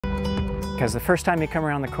Because the first time you come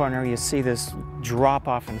around the corner, you see this drop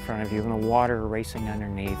off in front of you and the water racing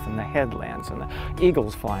underneath and the headlands and the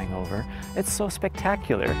eagles flying over. It's so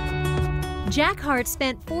spectacular. Jack Hartt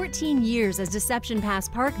spent 14 years as Deception Pass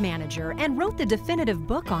park manager and wrote the definitive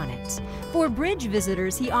book on it. For bridge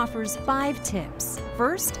visitors, he offers 5 tips.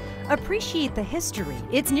 First, appreciate the history.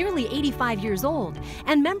 It's nearly 85 years old,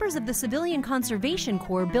 and members of the Civilian Conservation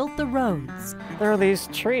Corps built the roads. There are these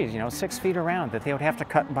trees, 6 feet around that they would have to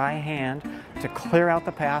cut by hand to clear out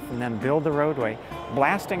the path and then build the roadway,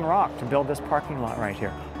 blasting rock to build this parking lot right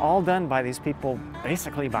here. All done by these people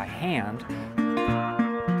basically by hand.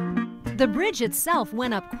 The bridge itself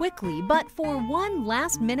went up quickly, but for one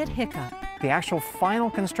last-minute hiccup. The actual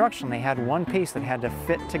final construction, they had one piece that had to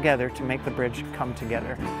fit together to make the bridge come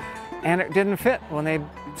together. And it didn't fit when they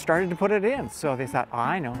started to put it in. So they thought,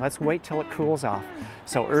 I know, let's wait till it cools off.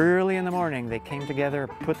 So early in the morning, they came together,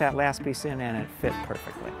 put that last piece in, and it fit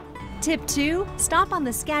perfectly. Tip 2, stop on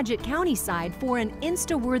the Skagit County side for an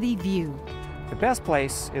Insta-worthy view. The best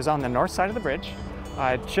place is on the north side of the bridge.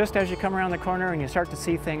 Just as you come around the corner and you start to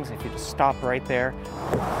see things, if you just stop right there.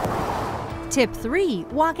 Tip 3,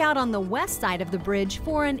 walk out on the west side of the bridge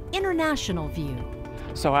for an international view.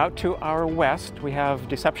 So out to our west, we have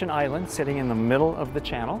Deception Island sitting in the middle of the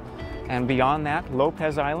channel. And beyond that,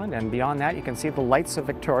 Lopez Island, and beyond that, you can see the lights of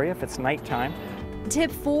Victoria if it's nighttime.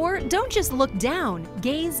 Tip 4, don't just look down,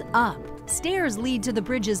 gaze up. Stairs lead to the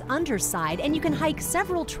bridge's underside, and you can hike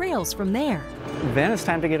several trails from there. Then it's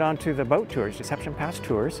time to get onto the boat tours, Deception Pass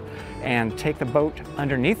tours, and take the boat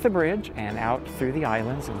underneath the bridge and out through the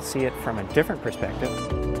islands and see it from a different perspective.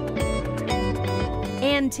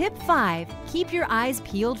 And tip 5, keep your eyes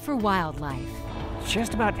peeled for wildlife.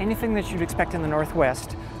 Just about anything that you'd expect in the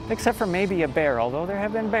Northwest, except for maybe a bear, although there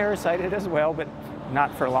have been bears sighted as well, but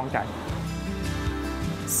not for a long time.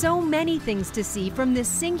 So many things to see from this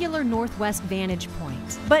singular Northwest vantage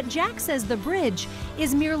point. But Jack says the bridge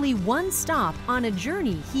is merely one stop on a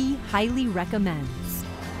journey he highly recommends.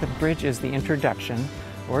 The bridge is the introduction.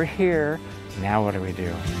 We're here. Now what do we do?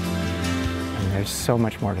 And there's so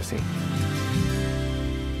much more to see.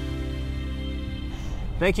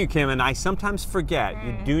 Thank you, Kim, and I sometimes forget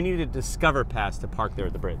you do need a Discover Pass to park there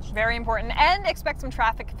at the bridge. Very important, and expect some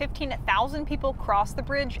traffic. 15,000 people cross the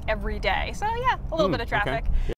bridge every day, so yeah, a little bit of traffic. Okay.